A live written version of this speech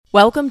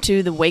Welcome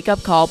to the Wake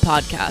Up Call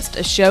podcast,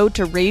 a show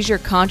to raise your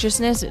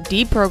consciousness,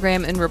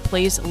 deprogram and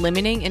replace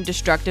limiting and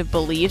destructive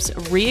beliefs,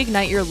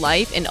 reignite your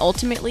life, and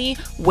ultimately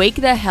wake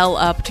the hell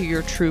up to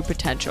your true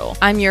potential.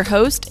 I'm your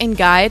host and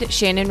guide,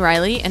 Shannon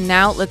Riley, and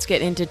now let's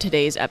get into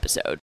today's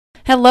episode.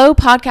 Hello,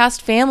 podcast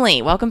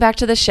family. Welcome back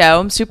to the show.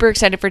 I'm super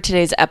excited for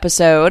today's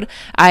episode.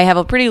 I have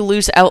a pretty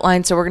loose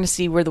outline, so we're going to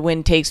see where the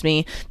wind takes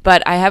me,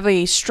 but I have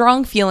a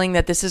strong feeling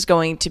that this is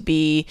going to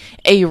be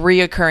a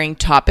reoccurring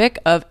topic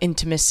of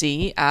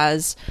intimacy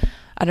as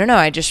I don't know,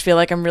 I just feel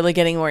like I'm really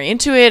getting more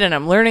into it and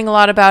I'm learning a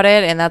lot about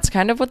it, and that's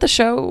kind of what the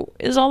show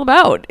is all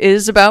about,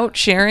 is about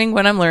sharing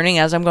what I'm learning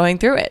as I'm going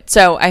through it.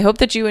 So I hope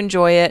that you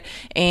enjoy it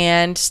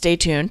and stay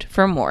tuned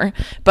for more.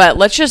 But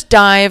let's just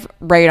dive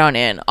right on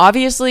in.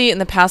 Obviously, in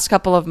the past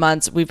couple of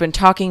months, we've been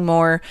talking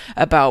more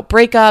about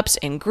breakups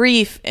and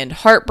grief and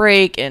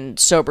heartbreak and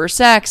sober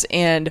sex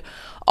and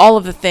all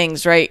of the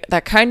things, right,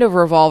 that kind of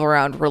revolve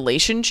around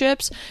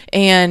relationships.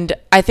 And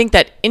I think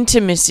that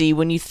intimacy,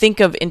 when you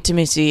think of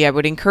intimacy, I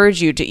would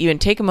encourage you to even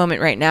take a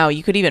moment right now.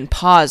 You could even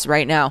pause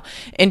right now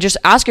and just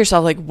ask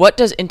yourself, like, what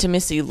does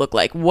intimacy look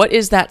like? What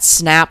is that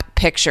snap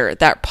picture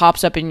that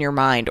pops up in your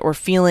mind or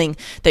feeling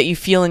that you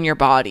feel in your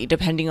body,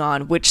 depending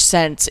on which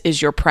sense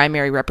is your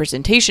primary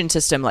representation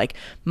system? Like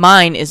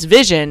mine is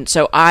vision,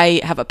 so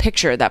I have a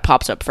picture that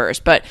pops up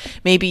first. But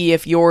maybe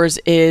if yours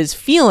is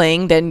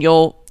feeling, then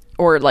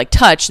or like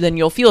touch, then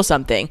you'll feel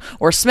something,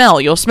 or smell,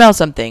 you'll smell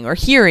something, or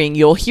hearing,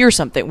 you'll hear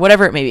something,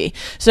 whatever it may be.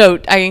 So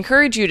I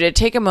encourage you to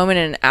take a moment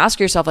and ask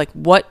yourself, like,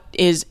 what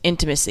is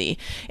intimacy?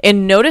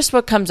 And notice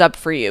what comes up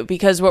for you,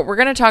 because what we're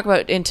going to talk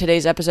about in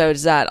today's episode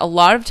is that a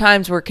lot of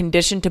times we're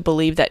conditioned to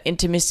believe that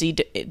intimacy,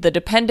 the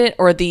dependent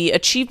or the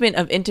achievement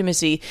of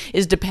intimacy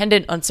is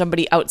dependent on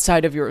somebody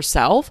outside of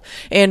yourself.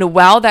 And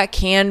while that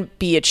can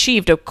be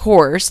achieved, of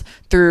course,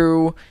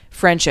 through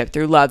friendship,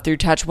 through love, through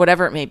touch,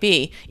 whatever it may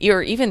be,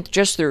 or even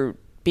just through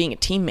being a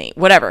teammate,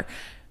 whatever.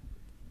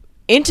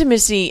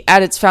 Intimacy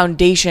at its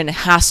foundation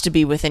has to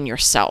be within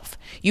yourself.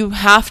 You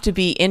have to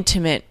be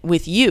intimate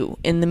with you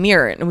in the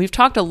mirror. And we've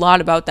talked a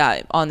lot about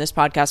that on this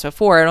podcast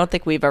before. I don't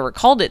think we've ever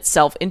called it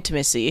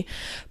self-intimacy,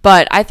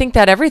 but I think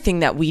that everything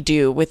that we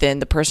do within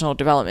the personal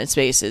development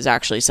space is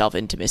actually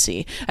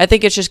self-intimacy. I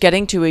think it's just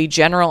getting to a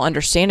general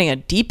understanding, a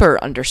deeper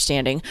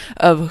understanding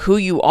of who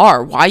you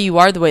are, why you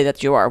are the way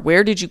that you are,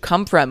 where did you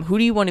come from, who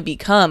do you want to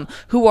become,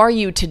 who are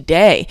you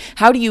today,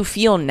 how do you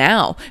feel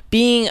now,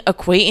 being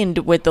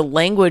acquainted with the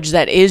language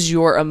that is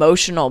your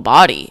emotional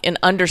body and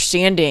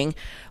understanding,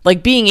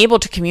 like being able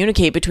to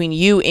communicate between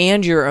you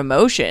and your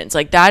emotions.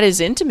 Like that is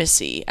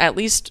intimacy, at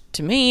least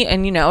to me.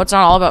 And you know, it's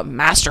not all about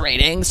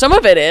masturbating. Some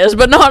of it is,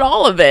 but not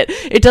all of it.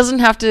 It doesn't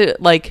have to,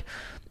 like,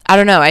 I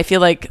don't know. I feel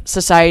like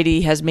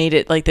society has made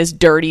it like this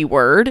dirty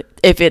word.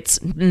 If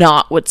it's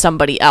not with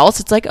somebody else,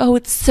 it's like, oh,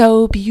 it's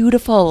so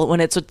beautiful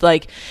when it's with,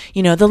 like,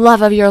 you know, the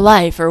love of your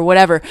life or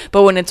whatever.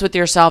 But when it's with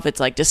yourself, it's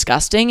like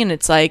disgusting. And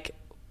it's like,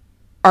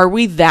 are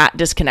we that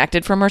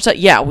disconnected from ourselves?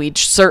 Yeah, we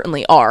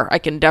certainly are. I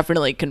can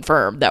definitely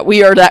confirm that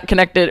we are that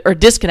connected or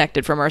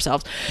disconnected from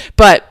ourselves.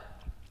 But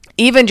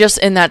even just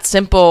in that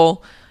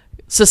simple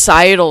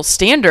societal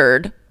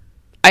standard,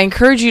 I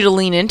encourage you to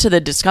lean into the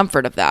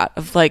discomfort of that,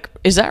 of like,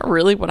 is that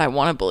really what I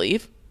want to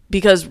believe?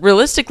 Because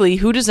realistically,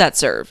 who does that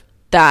serve?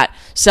 That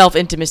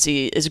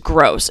self-intimacy is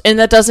gross. And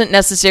that doesn't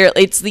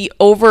necessarily, it's the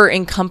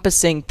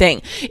over-encompassing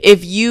thing.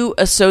 If you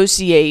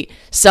associate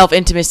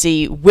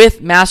self-intimacy with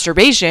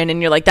masturbation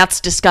and you're like,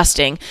 that's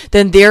disgusting,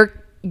 then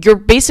you're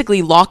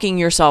basically locking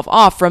yourself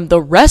off from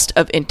the rest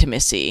of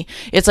intimacy.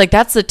 It's like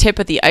that's the tip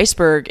of the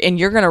iceberg, and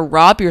you're going to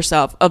rob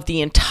yourself of the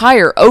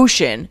entire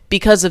ocean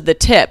because of the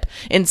tip.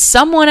 And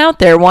someone out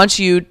there wants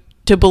you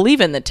to believe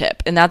in the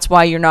tip, and that's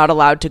why you're not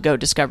allowed to go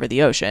discover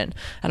the ocean.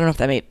 I don't know if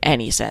that made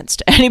any sense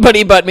to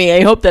anybody but me.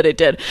 I hope that it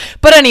did.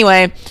 But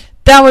anyway,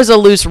 that was a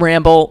loose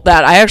ramble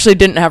that I actually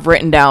didn't have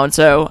written down,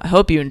 so I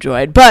hope you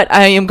enjoyed. But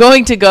I am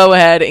going to go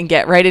ahead and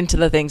get right into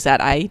the things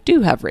that I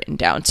do have written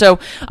down. So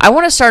I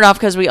want to start off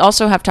because we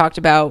also have talked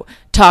about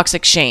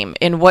toxic shame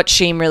and what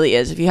shame really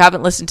is. If you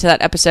haven't listened to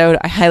that episode,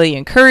 I highly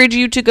encourage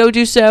you to go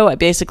do so. I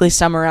basically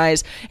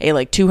summarize a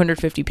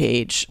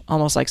 250-page,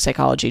 almost like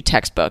psychology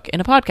textbook in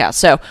a podcast.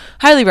 So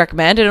highly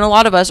recommend it. And a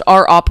lot of us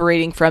are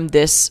operating from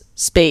this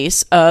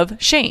space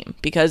of shame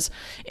because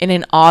in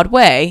an odd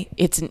way,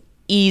 it's an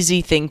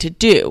easy thing to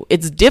do.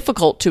 It's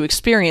difficult to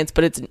experience,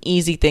 but it's an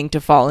easy thing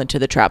to fall into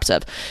the traps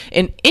of.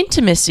 And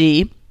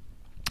intimacy,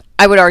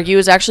 I would argue,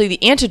 is actually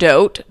the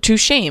antidote to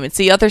shame. It's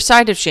the other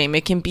side of shame.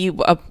 It can be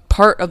a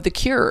part of the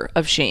cure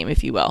of shame,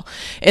 if you will.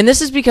 And this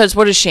is because,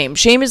 what is shame?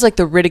 Shame is like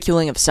the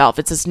ridiculing of self.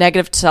 It's this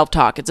negative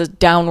self-talk. It's a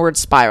downward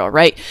spiral,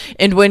 right?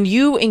 And when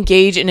you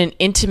engage in an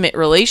intimate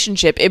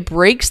relationship, it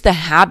breaks the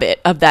habit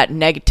of that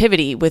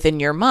negativity within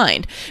your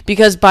mind.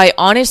 Because by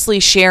honestly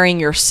sharing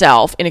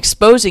yourself and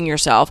exposing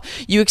yourself,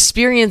 you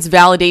experience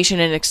validation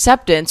and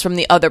acceptance from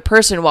the other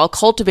person while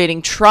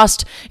cultivating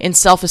trust and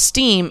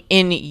self-esteem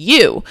in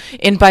you.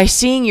 And by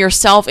seeing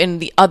yourself in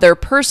the other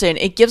person,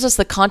 it gives us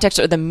the context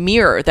or the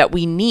mirror that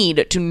we need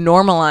need to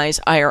normalize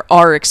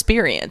our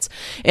experience.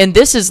 And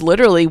this is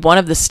literally one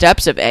of the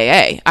steps of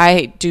AA.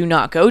 I do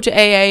not go to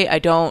AA. I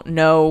don't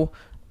know.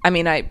 I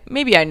mean,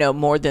 maybe I know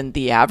more than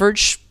the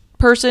average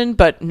person,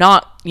 but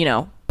not,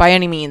 by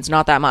any means,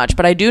 not that much.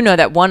 But I do know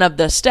that one of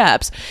the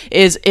steps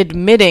is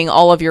admitting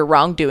all of your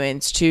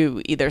wrongdoings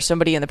to either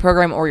somebody in the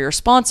program or your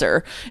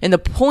sponsor. And the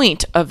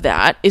point of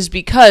that is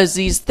because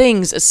these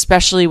things,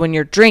 especially when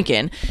you're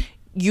drinking,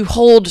 you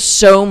hold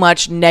so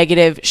much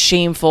negative,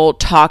 shameful,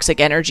 toxic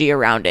energy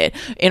around it.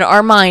 In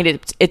our mind,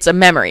 it's a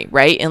memory,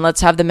 right? And let's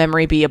have the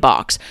memory be a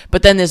box.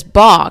 But then this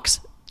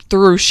box,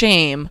 through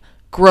shame,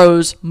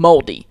 grows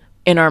moldy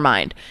in our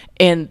mind.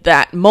 And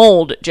that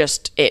mold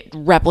it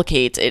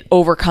replicates, it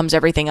overcomes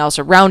everything else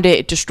around it,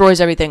 it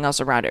destroys everything else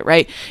around it,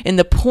 right? And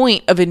the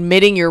point of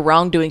admitting your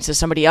wrongdoings to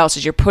somebody else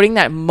is you're putting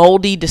that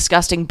moldy,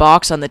 disgusting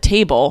box on the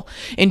table,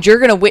 and you're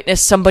going to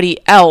witness somebody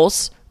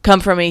else come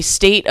from a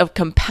state of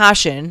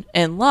compassion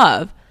and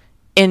love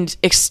and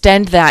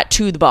extend that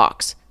to the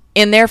box,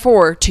 and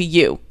therefore to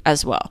you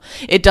as well.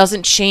 It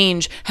doesn't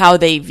change how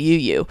they view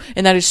you.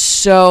 And that is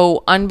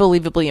so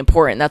unbelievably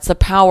important. That's the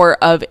power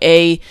of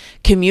a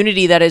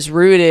community that is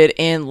rooted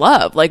in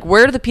love. Like,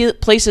 where are the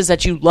places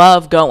that you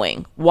love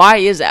going? Why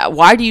is that?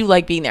 Why do you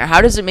like being there? How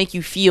does it make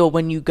you feel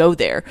when you go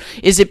there?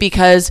 Is it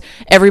because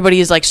everybody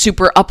is like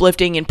super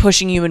uplifting and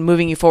pushing you and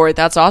moving you forward?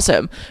 That's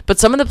awesome. But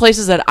some of the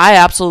places that I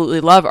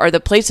absolutely love are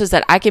the places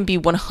that I can be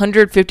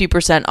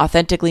 150%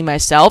 authentically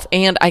myself,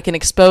 and I can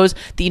expose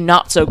the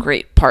not so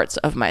great parts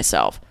of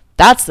myself.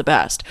 That's the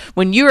best.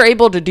 When you are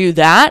able to do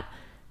that,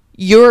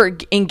 you're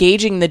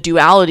engaging the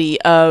duality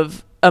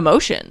of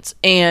emotions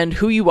and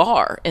who you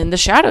are and the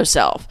shadow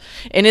self.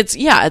 And it's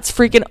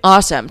freaking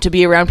awesome to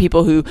be around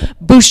people who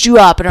boost you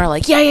up and are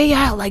like,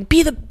 yeah, like,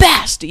 be the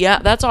best. Yeah,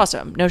 that's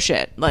awesome. No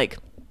shit. Like,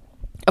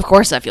 of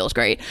course that feels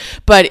great,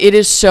 but it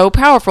is so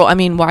powerful. I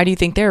mean, why do you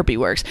think therapy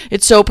works?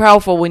 It's so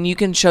powerful when you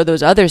can show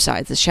those other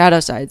sides, the shadow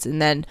sides,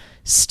 and then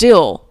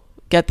still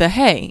get the,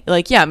 hey,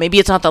 like, yeah, maybe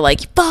it's not the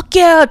like, fuck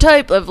yeah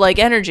type of like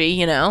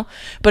energy,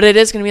 but it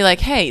is going to be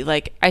like, hey,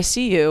 like, I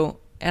see you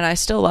and I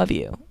still love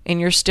you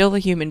and you're still a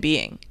human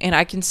being and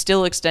I can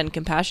still extend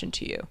compassion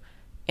to you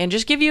and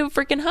just give you a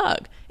freaking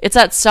hug. It's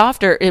that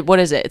softer, what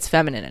is it? It's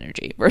feminine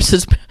energy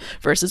versus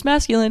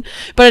masculine.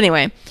 But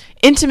anyway,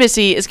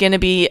 intimacy is going to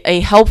be a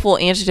helpful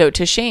antidote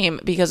to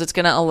shame because it's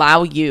going to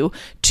allow you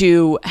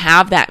to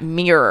have that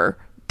mirror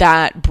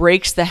that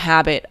breaks the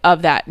habit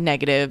of that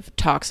negative,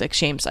 toxic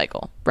shame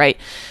cycle, right?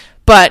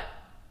 But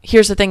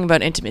here's the thing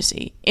about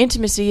intimacy.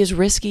 Intimacy is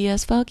risky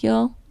as fuck,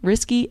 y'all.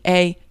 Risky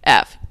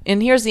AF.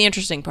 And here's the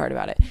interesting part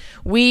about it.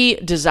 We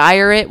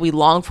desire it. We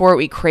long for it.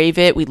 We crave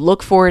it. We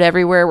look for it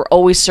everywhere. We're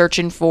always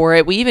searching for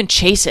it. We even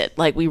chase it.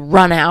 Like, we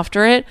run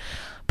after it.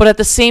 But at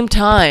the same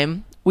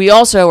time, we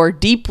also are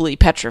deeply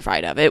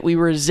petrified of it. We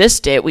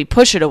resist it. We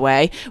push it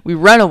away. We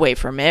run away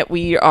from it.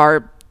 We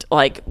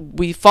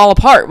fall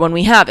apart when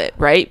we have it,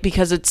 right?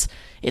 Because it's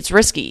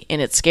risky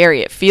and it's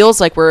scary. It feels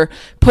like we're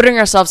putting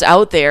ourselves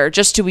out there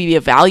just to be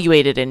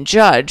evaluated and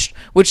judged,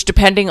 which,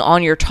 depending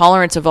on your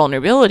tolerance of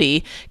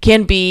vulnerability,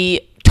 can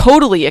be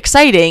totally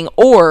exciting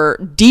or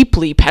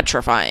deeply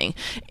petrifying.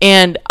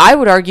 And I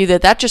would argue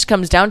that just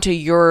comes down to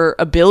your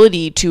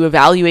ability to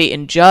evaluate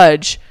and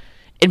judge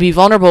and be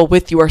vulnerable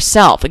with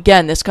yourself.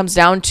 Again, this comes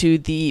down to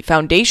the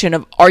foundation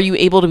of, are you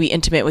able to be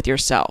intimate with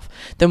yourself?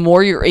 The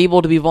more you're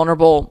able to be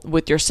vulnerable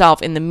with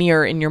yourself in the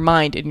mirror, in your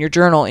mind, in your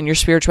journal, in your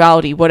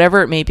spirituality,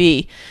 whatever it may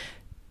be,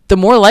 the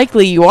more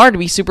likely you are to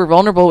be super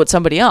vulnerable with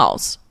somebody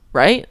else,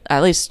 right?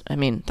 At least, I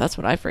mean, that's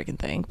what I freaking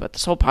think, but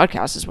this whole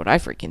podcast is what I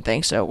freaking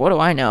think, so what do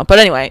I know? But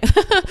anyway,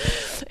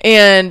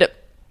 and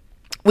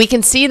we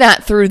can see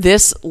that through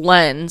this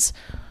lens.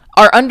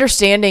 Our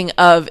understanding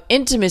of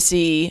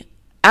intimacy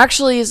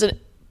actually is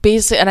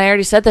basic, and I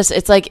already said this,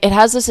 it's like it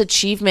has this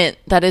achievement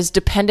that is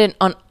dependent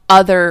on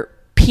other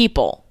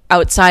people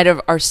outside of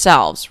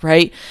ourselves,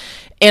 right?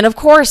 And of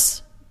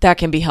course, that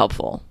can be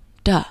helpful.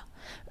 Duh.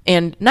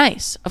 And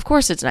nice. Of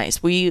course it's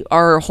nice. We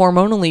are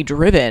hormonally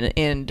driven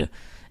and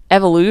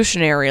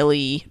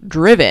evolutionarily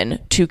driven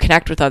to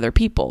connect with other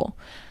people.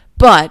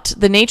 But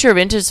the nature of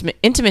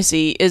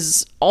intimacy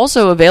is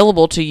also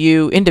available to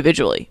you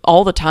individually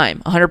all the time,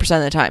 100%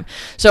 of the time.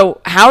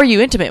 So how are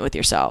you intimate with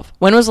yourself?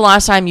 When was the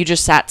last time you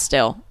just sat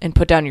still and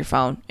put down your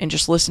phone and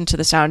just listened to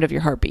the sound of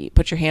your heartbeat,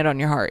 put your hand on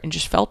your heart and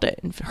just felt it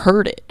and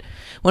heard it?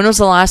 When was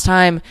the last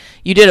time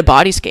you did a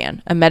body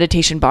scan, a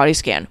meditation body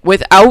scan,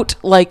 without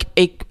like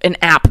an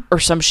app or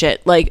some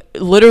shit? Like,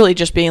 literally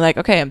just being like,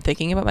 okay, I'm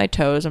thinking about my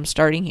toes. I'm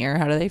starting here.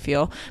 How do they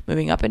feel?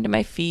 Moving up into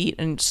my feet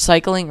and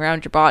cycling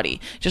around your body.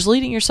 Just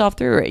leading yourself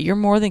through it. You're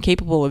more than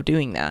capable of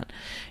doing that.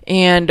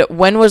 And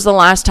when was the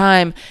last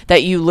time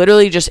that you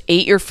literally just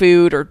ate your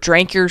food or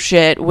drank your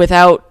shit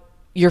without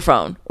your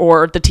phone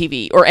or the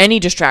TV or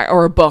any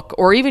or a book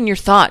or even your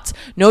thoughts.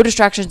 No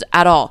distractions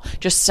at all.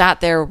 Just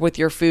sat there with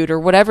your food or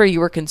whatever you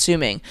were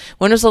consuming.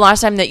 When was the last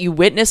time that you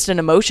witnessed an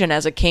emotion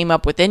as it came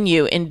up within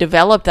you and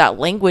developed that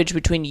language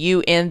between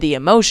you and the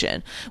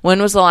emotion?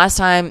 When was the last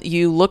time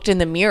you looked in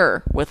the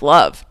mirror with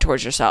love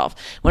towards yourself?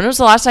 When was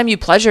the last time you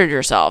pleasured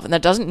yourself? And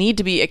that doesn't need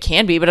to be, it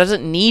can be, but it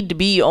doesn't need to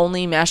be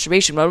only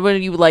masturbation. What were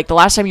you like the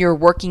last time you were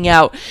working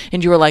out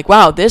and you were like,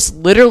 wow, this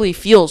literally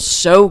feels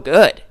so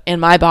good in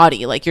my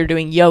body? Like you're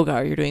doing yoga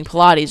or you're doing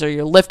Pilates or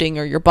you're lifting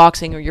or you're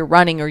boxing or you're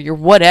running or you're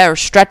whatever,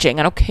 stretching.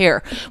 I don't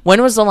care.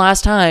 When was the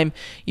last time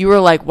you were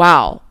like,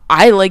 wow,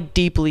 I like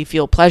deeply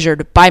feel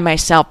pleasured by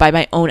myself, by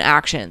my own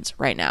actions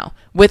right now?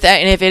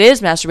 And if it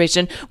is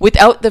masturbation,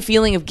 without the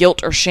feeling of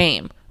guilt or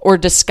shame or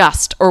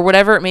disgust or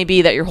whatever it may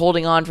be that you're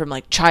holding on from,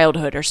 like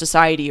childhood or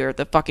society or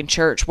the fucking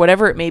church,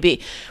 whatever it may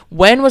be.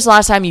 When was the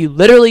last time you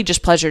literally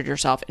just pleasured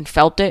yourself and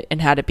felt it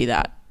and had it be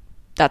that?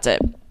 That's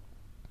it.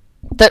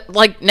 That,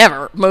 like,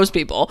 never, most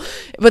people.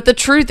 But the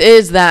truth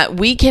is that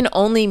we can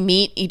only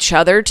meet each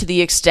other to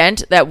the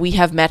extent that we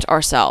have met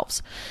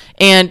ourselves.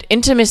 And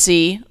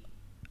intimacy,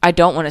 I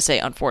don't want to say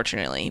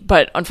unfortunately,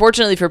 but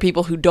unfortunately for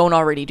people who don't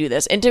already do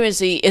this,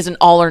 intimacy is an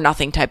all or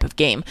nothing type of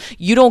game.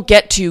 You don't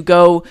get to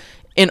go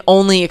and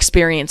only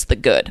experience the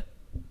good.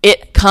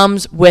 It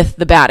comes with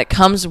the bad. It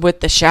comes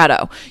with the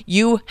shadow.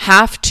 You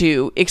have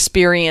to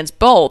experience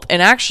both.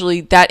 And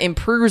actually, that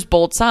improves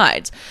both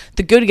sides.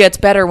 The good gets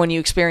better when you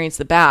experience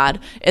the bad.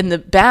 And the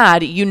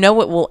bad, you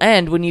know it will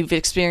end when you've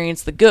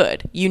experienced the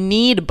good. You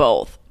need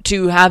both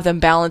to have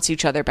them balance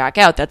each other back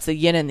out. That's the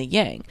yin and the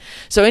yang.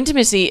 So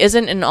intimacy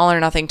isn't an all or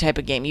nothing type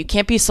of game. You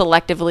can't be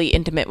selectively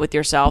intimate with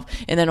yourself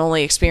and then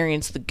only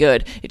experience the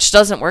good. It just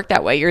doesn't work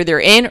that way. You're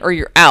either in or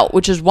you're out,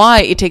 which is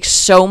why it takes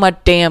so much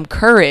damn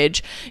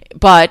courage.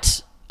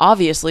 But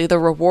obviously the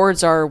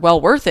rewards are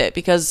well worth it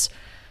because,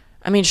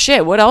 I mean,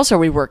 shit, what else are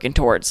we working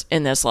towards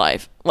in this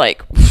life?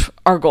 Like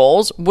our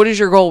goals. What does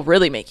your goal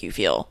really make you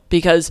feel?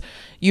 Because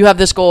you have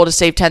this goal to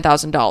save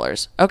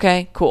 $10,000.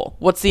 Okay, cool.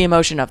 What's the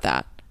emotion of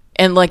that?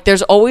 And like,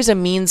 there's always a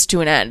means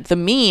to an end. The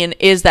mean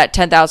is that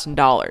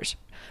 $10,000,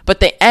 but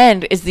the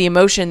end is the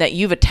emotion that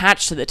you've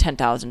attached to the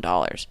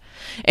 $10,000.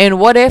 And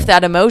what if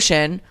that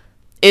emotion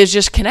is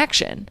just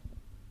connection?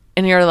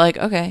 And you're like,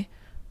 okay,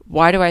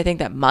 why do I think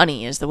that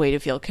money is the way to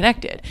feel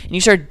connected? And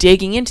you start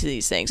digging into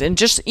these things. And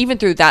just even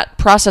through that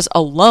process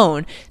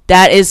alone,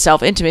 that is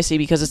self-intimacy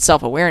because it's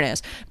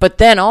self-awareness. But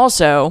then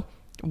also,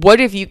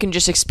 what if you can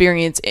just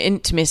experience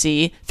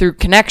intimacy through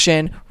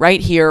connection right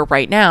here,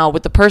 right now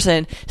with the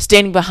person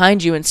standing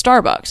behind you in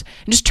Starbucks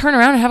and just turn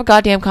around and have a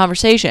goddamn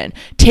conversation?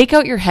 Take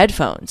out your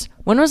headphones.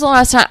 When was the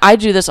last time? I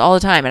do this all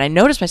the time and I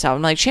notice myself.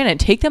 I'm like, Shannon,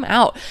 take them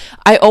out.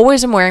 I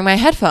always am wearing my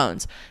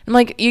headphones. I'm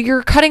like,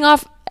 you're cutting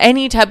off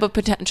any type of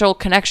potential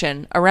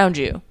connection around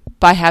you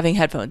by having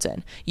headphones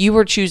in. You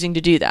were choosing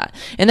to do that.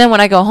 And then when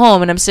I go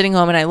home and I'm sitting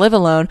home and I live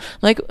alone, I'm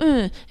like,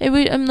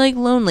 I'm like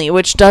lonely,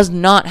 which does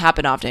not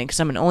happen often because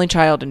I'm an only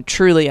child and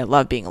truly I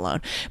love being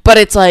alone. But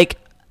it's like,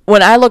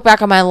 when I look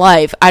back on my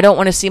life, I don't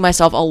want to see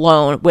myself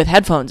alone with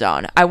headphones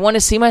on. I want to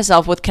see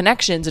myself with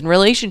connections and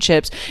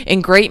relationships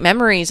and great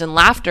memories and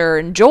laughter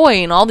and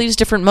joy and all these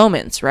different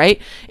moments, right?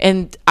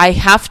 And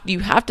you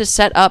have to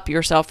set up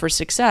yourself for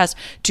success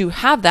to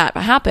have that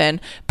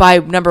happen by,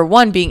 number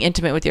one, being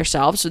intimate with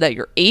yourself so that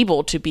you're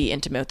able to be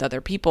intimate with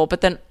other people, but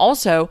then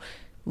also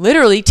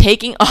literally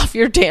taking off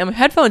your damn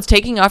headphones,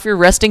 taking off your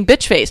resting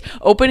bitch face,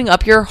 opening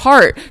up your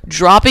heart,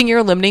 dropping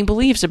your limiting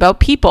beliefs about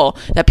people,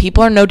 that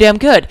people are no damn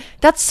good.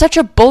 That's such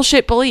a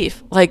bullshit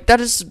belief. Like,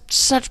 that is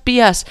such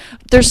BS.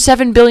 There's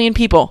 7 billion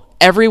people.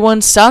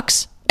 Everyone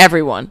sucks.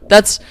 Everyone.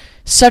 That's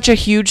such a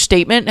huge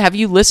statement. Have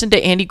you listened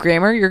to Andy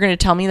Grammer? You're going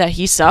to tell me that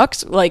he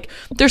sucks? Like,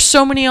 there's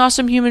so many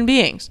awesome human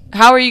beings.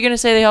 How are you going to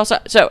say they all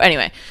suck? So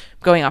anyway,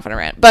 going off on a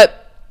rant.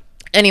 But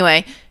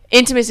anyway,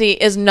 intimacy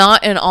is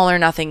not an all or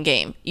nothing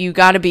game. You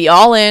got to be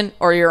all in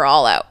or you're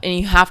all out. And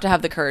you have to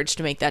have the courage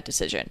to make that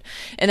decision.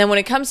 And then when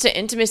it comes to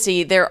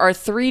intimacy, there are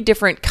 3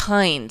 different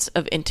kinds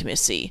of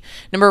intimacy.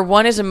 Number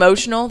 1 is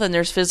emotional. Then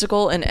there's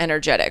physical and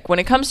energetic. When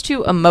it comes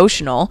to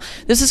emotional,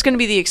 this is going to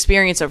be the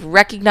experience of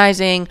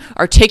recognizing,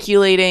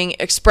 articulating,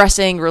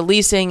 expressing,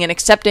 releasing, and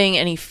accepting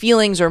any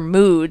feelings or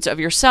moods of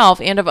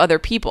yourself and of other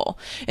people.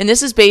 And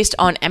this is based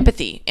on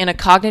empathy and a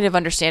cognitive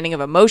understanding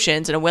of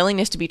emotions and a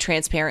willingness to be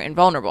transparent and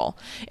vulnerable.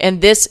 And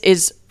this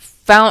is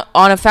found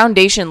on a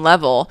foundation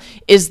level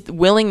is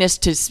willingness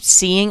to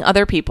seeing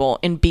other people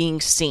and being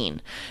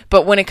seen.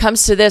 But when it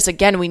comes to this,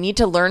 again, we need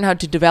to learn how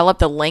to develop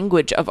the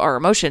language of our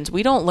emotions.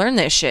 We don't learn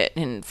this shit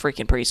in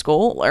freaking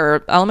preschool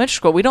or elementary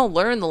school. We don't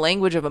learn the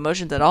language of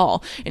emotions at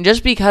all. And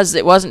just because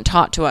it wasn't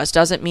taught to us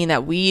doesn't mean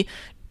that we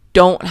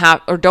don't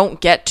have or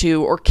don't get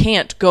to or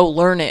can't go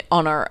learn it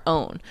on our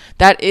own.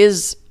 That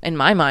is, in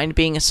my mind,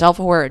 being a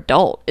self-aware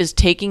adult, is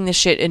taking the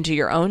shit into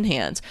your own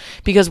hands.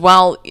 Because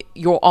while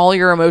all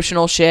your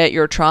emotional shit,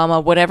 your trauma,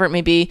 whatever it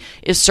may be,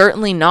 is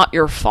certainly not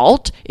your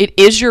fault, it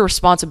is your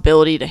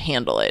responsibility to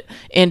handle it.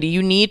 And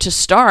you need to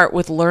start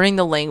with learning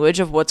the language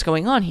of what's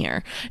going on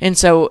here. And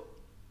so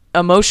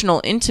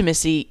emotional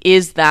intimacy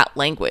is that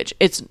language.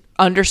 It's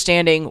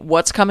understanding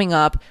what's coming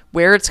up,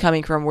 where it's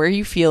coming from, where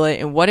you feel it,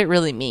 and what it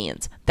really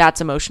means. That's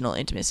emotional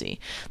intimacy.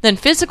 Then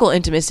physical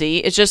intimacy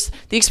is just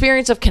the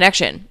experience of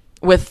connection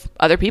with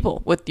other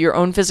people, with your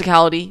own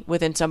physicality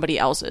within somebody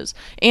else's,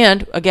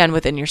 and again,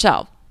 within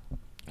yourself.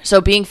 So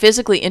being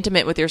physically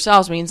intimate with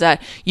yourselves means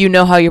that you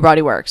know how your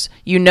body works.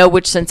 You know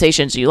which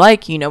sensations you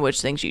like. You know which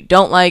things you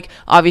don't like.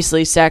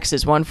 Obviously, sex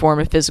is one form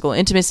of physical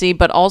intimacy,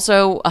 but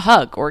also a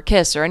hug or a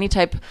kiss or any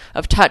type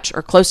of touch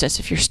or closeness.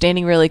 If you're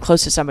standing really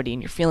close to somebody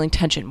and you're feeling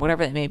tension,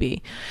 whatever that may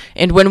be.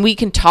 And when we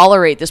can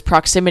tolerate this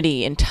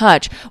proximity and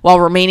touch while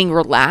remaining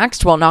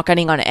relaxed, while not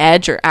getting on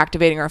edge or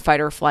activating our fight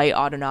or flight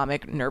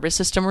autonomic nervous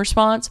system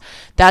response,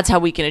 that's how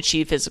we can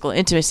achieve physical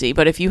intimacy.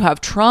 But if you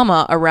have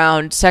trauma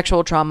around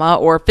sexual trauma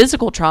or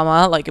physical trauma,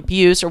 like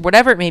abuse or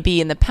whatever it may be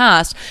in the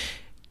past,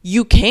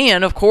 you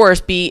can, of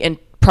course, be in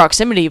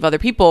proximity of other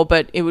people,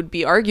 but it would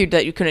be argued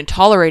that you couldn't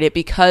tolerate it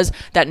because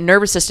that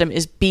nervous system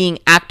is being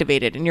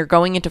activated and you're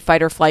going into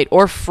fight or flight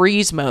or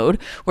freeze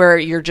mode where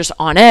you're just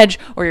on edge,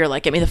 or you're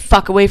like, get me the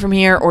fuck away from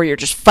here, or you're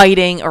just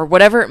fighting or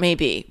whatever it may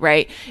be,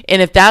 right?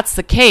 And if that's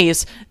the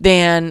case,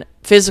 then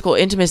physical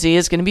intimacy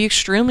is going to be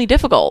extremely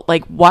difficult.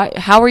 Like,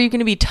 how are you going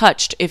to be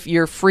touched if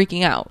you're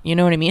freaking out? You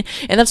know what I mean?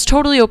 And that's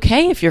totally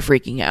okay if you're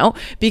freaking out,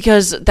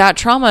 because that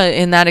trauma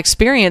in that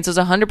experience is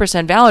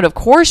 100% valid. Of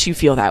course you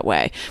feel that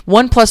way.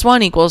 1 +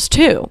 1 =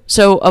 2.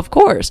 So of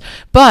course,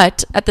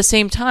 but at the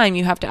same time,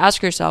 you have to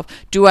ask yourself,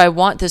 do I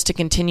want this to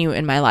continue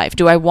in my life?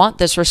 Do I want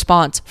this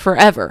response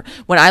forever?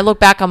 When I look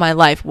back on my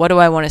life, what do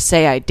I want to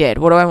say I did?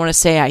 What do I want to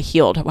say I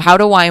healed? How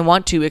do I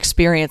want to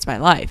experience my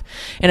life?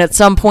 And at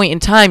some point in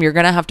time, you're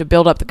going to have to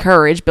build up the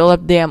courage, build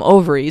up damn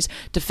ovaries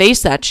to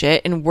face that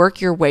shit and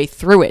work your way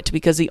through it,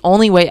 because the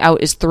only way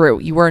out is through.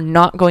 You are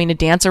not going to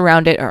dance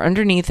around it or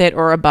underneath it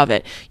or above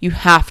it. You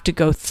have to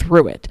go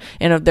through it.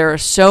 And there are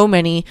so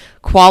many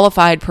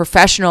qualified,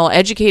 professional,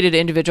 educated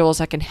individuals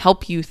that can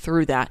help you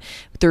through that,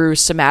 through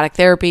somatic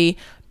therapy,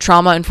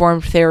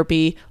 trauma-informed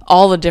therapy,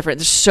 all the different,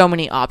 there's so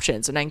many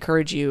options. And I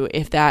encourage you,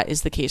 if that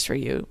is the case for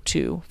you,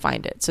 to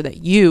find it so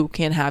that you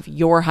can have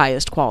your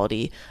highest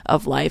quality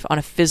of life on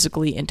a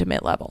physically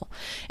intimate level.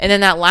 And then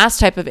that last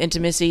type of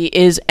intimacy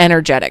is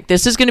energetic.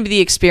 This is going to be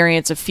the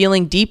experience of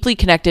feeling deeply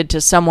connected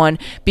to someone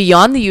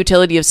beyond the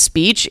utility of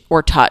speech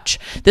or touch.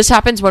 This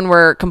happens when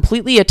we're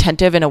completely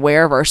attentive and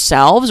aware of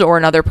ourselves or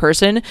another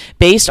person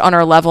based on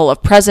our level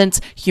of presence,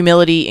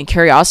 humility, and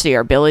curiosity,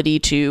 our ability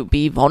to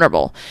be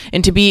vulnerable.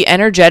 And to be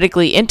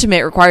energetically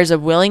intimate requires a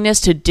willingness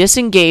to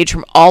disengage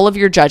from all of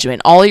your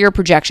judgment, all of your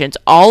projections,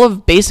 all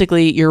of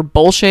basically your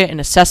bullshit and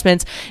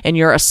assessments and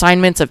your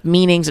assignments of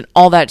meanings and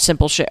all that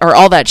simple shit, or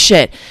all that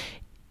shit,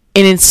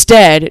 and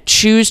instead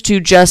choose to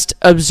just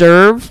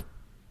observe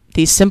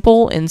the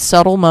simple and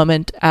subtle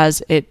moment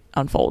as it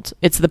unfolds.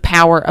 It's the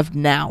power of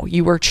now.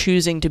 You are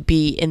choosing to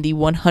be in the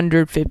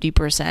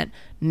 150%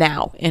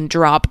 now and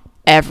drop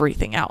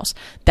everything else.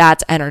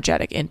 That's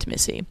energetic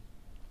intimacy.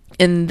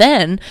 And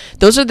then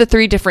those are the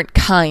 3 different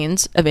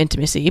kinds of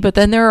intimacy, but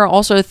then there are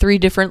also 3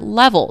 different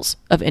levels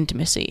of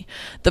intimacy.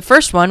 The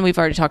first one, we've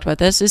already talked about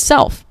this, is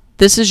self.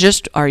 This is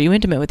just, are you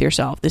intimate with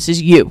yourself? This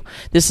is you.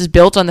 This is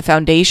built on the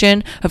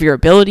foundation of your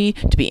ability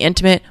to be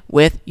intimate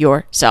with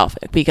yourself,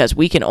 because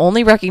we can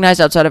only recognize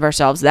outside of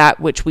ourselves that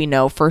which we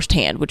know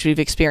firsthand, which we've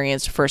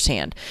experienced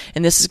firsthand.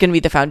 And this is going to be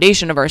the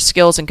foundation of our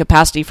skills and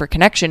capacity for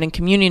connection and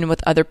communion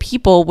with other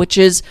people, which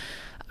is,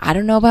 I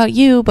don't know about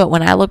you, but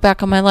when I look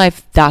back on my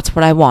life, that's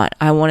what I want.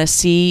 I want to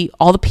see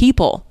all the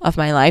people of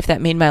my life that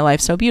made my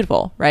life so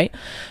beautiful, right?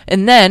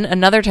 And then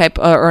another type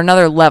or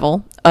another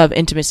level of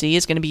intimacy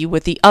is going to be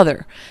with the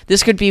other.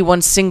 This could be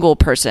one single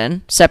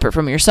person separate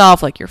from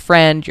yourself, like your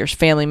friend, your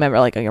family member,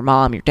 like your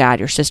mom, your dad,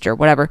 your sister,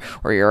 whatever,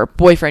 or your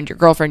boyfriend, your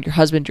girlfriend, your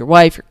husband, your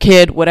wife, your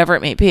kid, whatever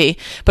it may be.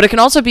 But it can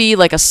also be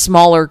like a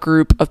smaller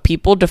group of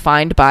people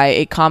defined by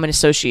a common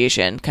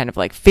association, kind of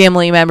like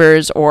family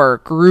members or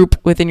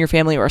group within your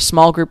family, or a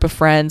small group of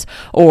friends,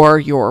 or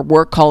your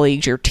work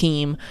colleagues, your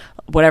team,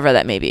 whatever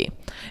that may be.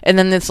 And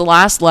then this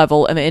last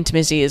level of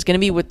intimacy is going to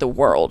be with the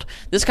world.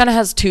 This kind of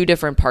has 2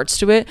 different parts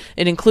to it.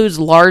 It includes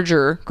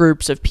larger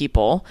groups of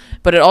people,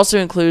 but it also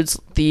includes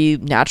the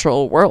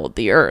natural world,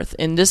 the earth.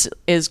 And this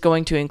is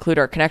going to include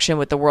our connection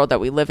with the world that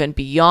we live in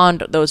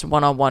beyond those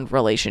one-on-one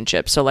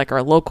relationships. So like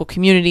our local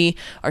community,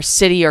 our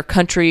city, our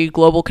country,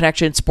 global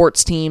connection,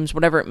 sports teams,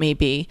 whatever it may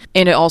be.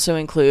 And it also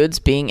includes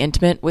being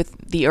intimate with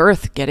the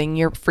earth, getting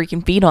your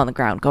freaking feet on the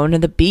ground, going to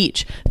the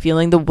beach,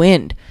 feeling the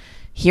wind,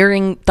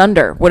 hearing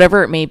thunder,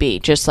 whatever it may be,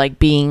 just like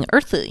being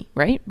earthly,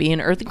 right?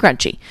 Being earthy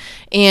crunchy.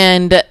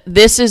 And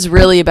this is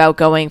really about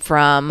going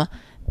from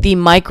the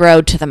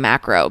micro to the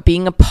macro,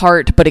 being a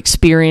part but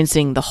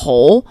experiencing the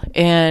whole.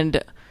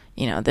 And,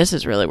 you know, this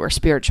is really where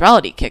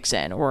spirituality kicks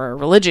in, or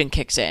religion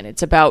kicks in.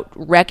 It's about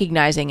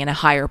recognizing in a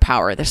higher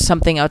power, there's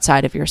something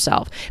outside of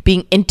yourself,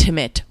 being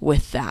intimate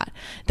with that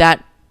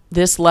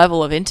this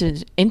level of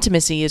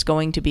intimacy is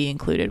going to be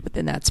included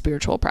within that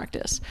spiritual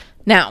practice.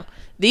 Now,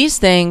 these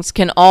things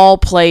can all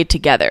play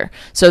together.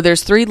 So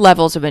there's 3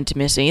 levels of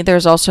intimacy.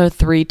 There's also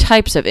 3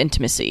 types of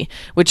intimacy,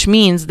 which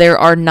means there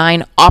are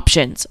 9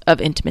 options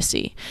of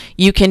intimacy.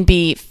 You can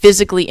be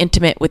physically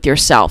intimate with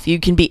yourself. You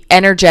can be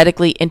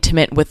energetically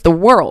intimate with the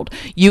world.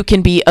 You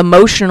can be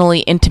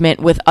emotionally intimate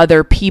with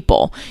other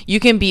people. You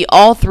can be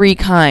all 3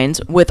 kinds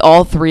with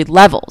all 3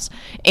 levels.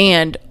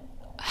 And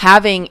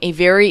having a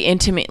very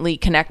intimately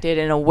connected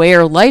and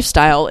aware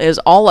lifestyle is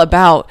all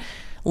about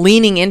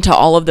leaning into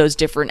all of those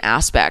different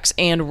aspects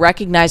and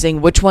recognizing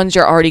which ones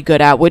you're already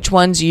good at, which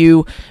ones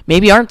you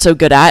maybe aren't so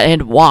good at,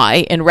 and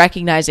why, and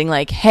recognizing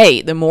like,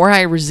 hey, the more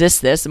I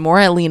resist this, the more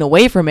I lean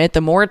away from it, the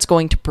more it's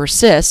going to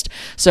persist.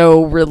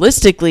 So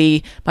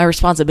realistically, my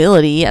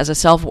responsibility as a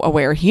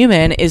self-aware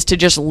human is to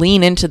just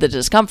lean into the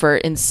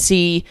discomfort and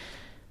see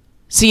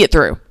it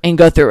through and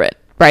go through it,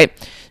 right?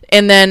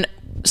 And then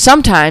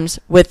sometimes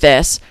with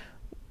this,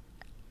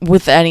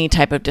 with any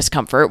type of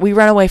discomfort, we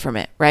run away from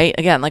it, right?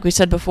 Again, like we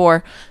said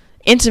before,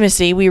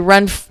 intimacy, we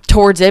run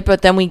towards it,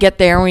 but then we get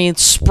there and we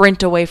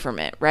sprint away from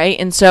it, right?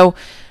 And so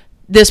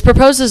this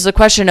proposes the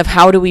question of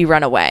how do we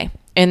run away?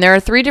 And there are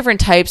 3 different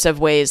types of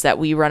ways that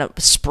we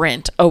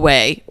sprint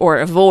away or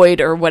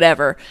avoid or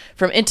whatever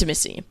from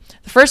intimacy.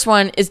 The first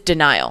one is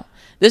denial.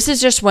 This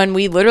is just when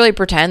we literally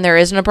pretend there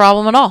isn't a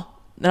problem at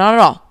all. Not at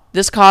all.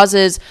 This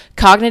causes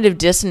cognitive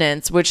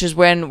dissonance, which is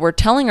when we're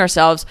telling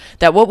ourselves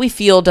that what we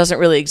feel doesn't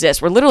really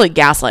exist. We're literally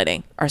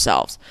gaslighting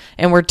ourselves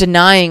and we're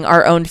denying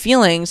our own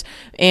feelings.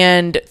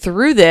 And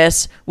through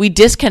this, we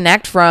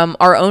disconnect from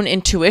our own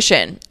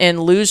intuition and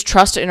lose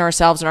trust in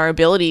ourselves and our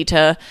ability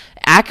to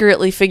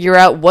accurately figure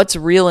out what's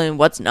real and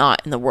what's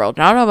not in the world.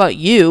 And I don't know about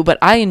you, but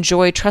I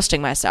enjoy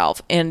trusting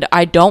myself, and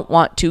I don't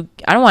want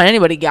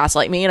anybody to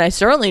gaslight me, and I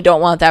certainly don't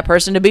want that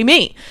person to be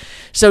me.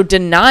 So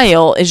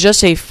denial is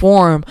just a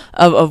form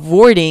of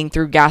avoiding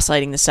through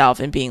gaslighting the self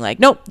and being like,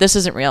 nope, this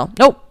isn't real.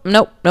 Nope.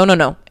 No.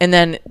 And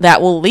then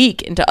that will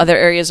leak into other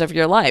areas of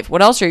your life.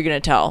 What else are you going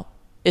to tell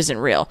isn't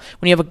real?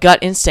 When you have a gut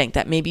instinct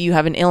that maybe you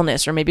have an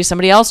illness or maybe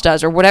somebody else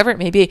does or whatever it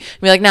may be,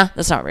 you'll be like, nah,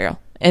 that's not real.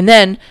 And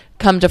then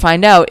come to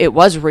find out it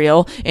was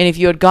real. And if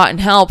you had gotten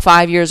help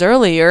 5 years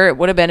earlier, it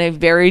would have been a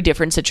very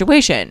different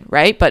situation,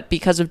 right? But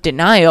because of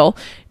denial,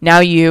 now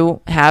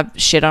you have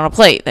shit on a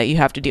plate that you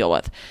have to deal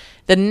with.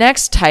 The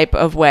next type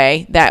of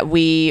way that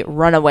we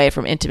run away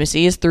from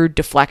intimacy is through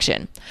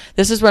deflection.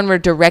 This is when we're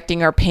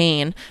directing our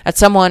pain at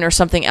someone or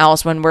something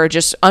else, when we're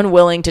just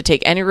unwilling to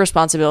take any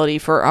responsibility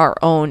for our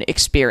own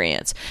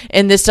experience.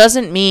 And this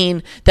doesn't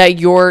mean that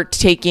you're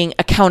taking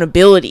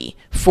accountability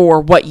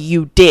for what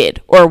you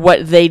did or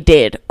what they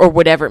did or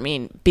whatever it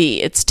may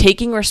be. It's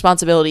taking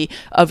responsibility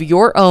of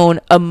your own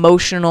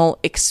emotional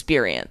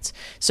experience.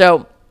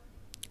 So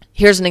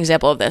here's an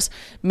example of this.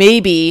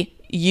 Maybe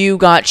you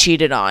got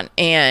cheated on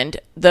and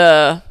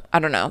the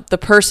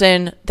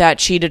person that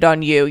cheated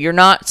on you, you're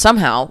not,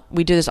 somehow,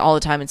 we do this all the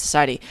time in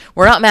society,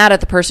 we're not mad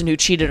at the person who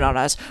cheated on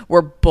us,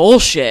 we're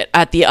bullshit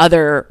at the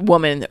other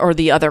woman or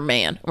the other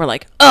man. We're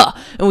like, ugh,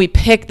 and we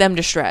pick them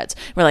to shreds.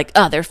 We're like,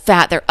 oh, they're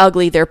fat, they're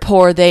ugly, they're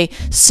poor, they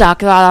suck,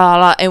 blah, blah,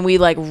 blah, and we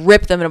like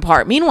rip them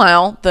apart.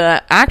 Meanwhile,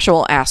 the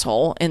actual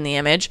asshole in the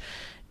image,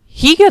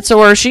 he gets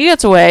or she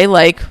gets away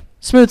like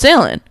smooth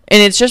sailing.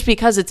 And it's just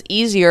because it's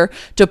easier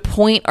to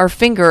point our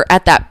finger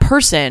at that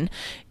person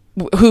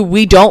who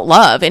we don't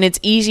love, and it's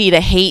easy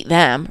to hate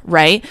them,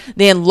 right?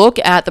 Then look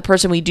at the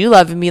person we do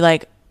love and be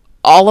like,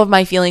 all of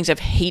my feelings of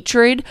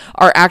hatred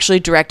are actually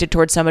directed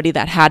towards somebody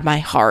that had my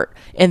heart.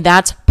 And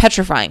that's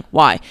petrifying.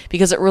 Why?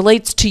 Because it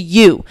relates to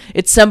you.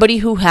 It's somebody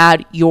who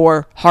had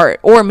your heart,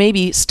 or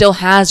maybe still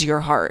has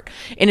your heart.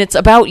 And it's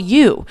about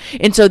you.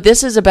 And so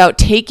this is about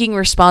taking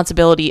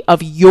responsibility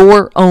of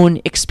your own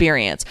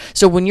experience.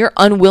 So when you're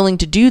unwilling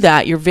to do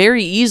that, you're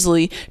very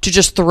easily to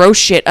just throw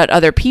shit at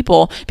other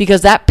people,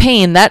 because that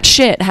pain, that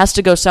shit has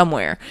to go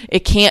somewhere.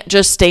 It can't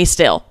just stay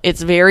still.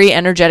 It's very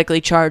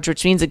energetically charged,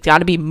 which means it's got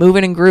to be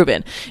moving and grooving.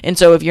 And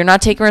so if you're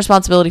not taking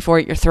responsibility for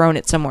it, you're throwing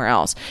it somewhere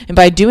else. And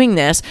by doing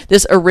this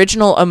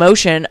original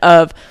emotion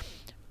of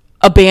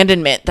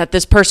abandonment that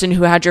this person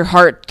who had your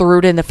heart threw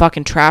it in the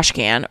fucking trash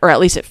can, or at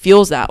least it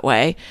feels that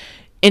way,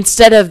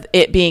 instead of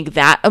it being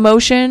that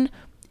emotion,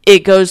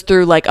 it goes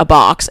through like a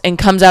box and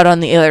comes out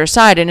on the other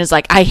side and is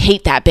like, I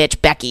hate that bitch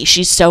Becky,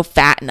 she's so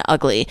fat and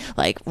ugly,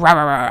 like rah,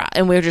 rah, rah, rah.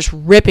 And we're just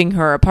ripping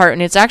her apart.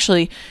 And it's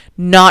actually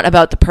not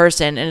about the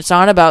person, and it's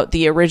not about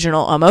the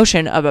original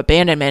emotion of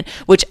abandonment,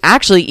 which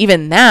actually,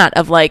 even that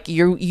of like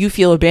you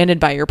feel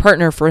abandoned by your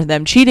partner for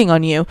them cheating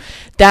on you,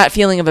 that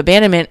feeling of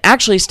abandonment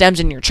actually stems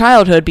in your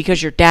childhood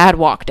because your dad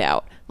walked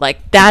out.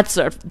 Like that's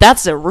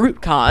a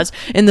root cause.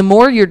 And the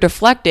more you're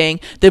deflecting,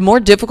 the more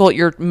difficult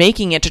you're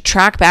making it to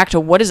track back to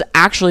what is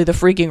actually the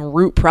freaking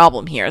root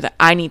problem here that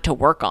I need to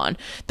work on.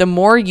 The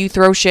more you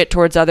throw shit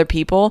towards other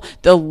people,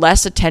 the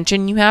less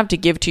attention you have to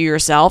give to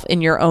yourself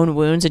and your own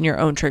wounds and your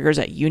own triggers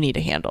that you need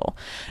to handle.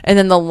 And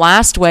then the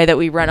last way that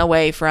we run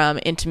away from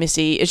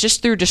intimacy is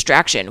just through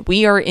distraction.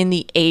 We are in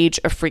the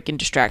age of freaking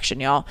distraction,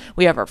 y'all.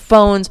 We have our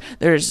phones.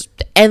 There's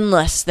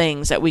endless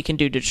things that we can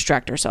do to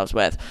distract ourselves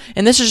with.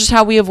 And this is just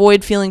how we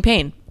avoid feeling feeling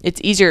pain.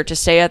 It's easier to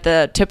stay at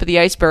the tip of the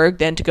iceberg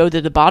than to go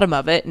to the bottom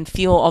of it and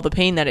feel all the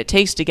pain that it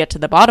takes to get to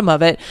the bottom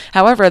of it.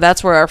 However,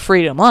 that's where our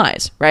freedom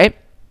lies, right?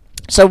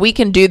 So we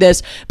can do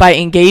this by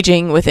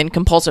engaging within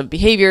compulsive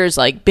behaviors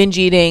like binge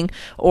eating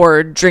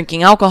or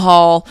drinking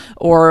alcohol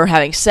or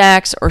having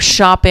sex or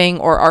shopping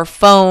or our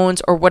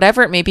phones or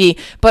whatever it may be.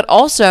 But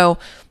also,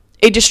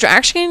 a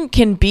distraction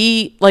can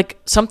be like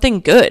something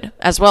good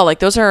as well. Like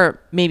those are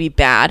maybe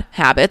bad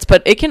habits,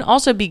 but it can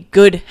also be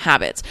good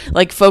habits,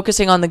 like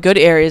focusing on the good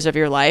areas of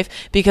your life,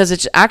 because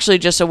it's actually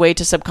just a way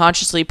to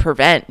subconsciously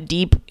prevent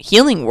deep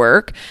healing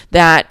work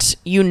that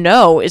you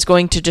know is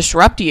going to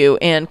disrupt you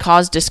and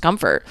cause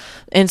discomfort.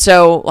 And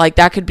so like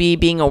that could be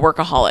being a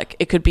workaholic.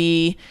 It could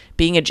be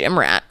being a gym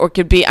rat, or it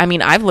could be, I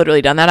mean, I've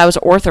literally done that. I was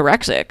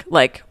orthorexic,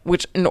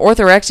 which an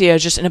orthorexia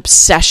is just an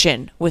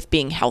obsession with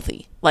being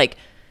healthy. Like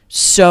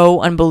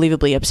so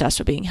unbelievably obsessed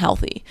with being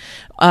healthy.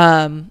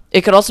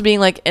 It could also be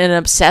like an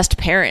obsessed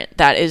parent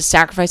that is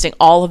sacrificing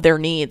all of their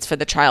needs for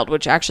the child,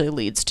 which actually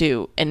leads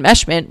to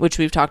enmeshment, which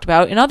we've talked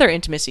about in other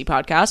intimacy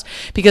podcasts,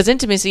 because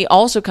intimacy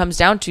also comes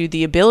down to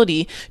the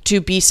ability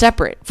to be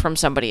separate from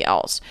somebody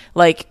else.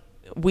 Like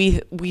we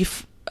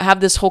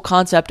have this whole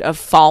concept of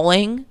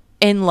falling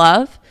in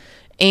love,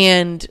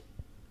 and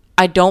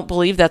I don't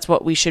believe that's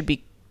what we should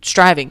be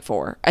striving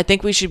for. I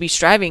think we should be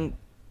striving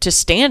to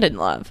stand in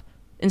love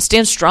and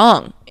stand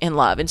strong in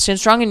love and stand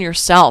strong in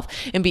yourself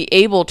and be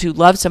able to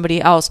love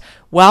somebody else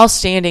while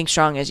standing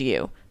strong as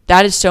you.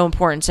 That is so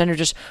important. Instead of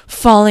just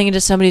falling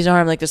into somebody's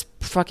arm like this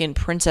fucking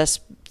princess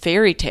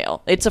fairy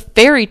tale. It's a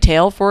fairy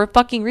tale for a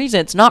fucking reason.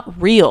 It's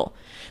not real.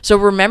 So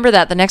remember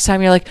that the next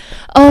time you're like,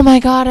 oh my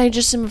God, I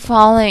just am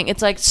falling.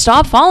 It's like,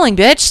 stop falling,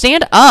 bitch.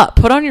 Stand up.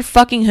 Put on your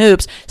fucking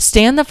hoops.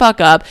 Stand the fuck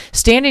up.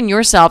 Stand in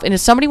yourself. And if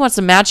somebody wants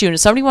to match you, and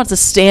if somebody wants to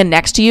stand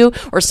next to you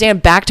or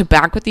stand back to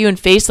back with you and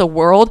face the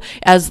world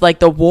as like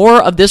the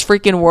war of this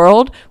freaking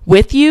world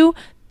with you,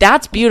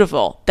 that's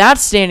beautiful.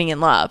 That's standing in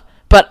love.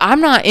 But I'm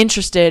not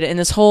interested in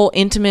this whole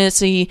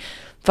intimacy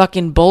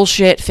fucking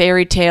bullshit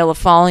fairy tale of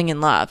falling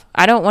in love.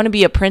 I don't want to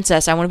be a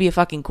princess. I want to be a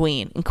fucking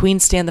queen. And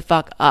queens stand the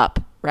fuck up.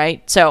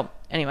 Right? So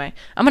anyway,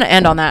 I'm going to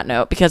end on that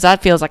note because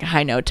that feels like a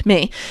high note to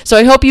me. So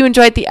I hope you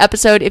enjoyed the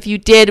episode. If you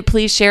did,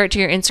 please share it to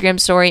your Instagram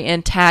story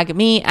and tag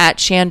me at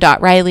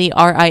shan.riley,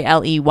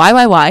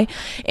 RILEYYY.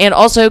 And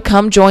also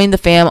come join the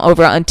fam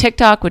over on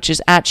TikTok, which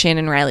is at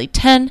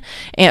ShannonRiley10,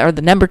 or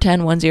the number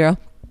 10, 10.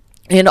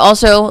 And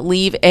also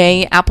leave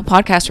a Apple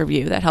Podcast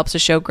review. That helps the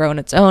show grow on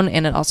its own,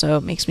 and it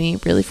also makes me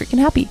really freaking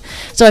happy.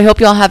 So I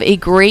hope y'all have a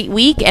great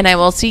week, and I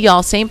will see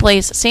y'all same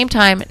place, same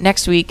time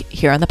next week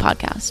here on the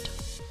podcast.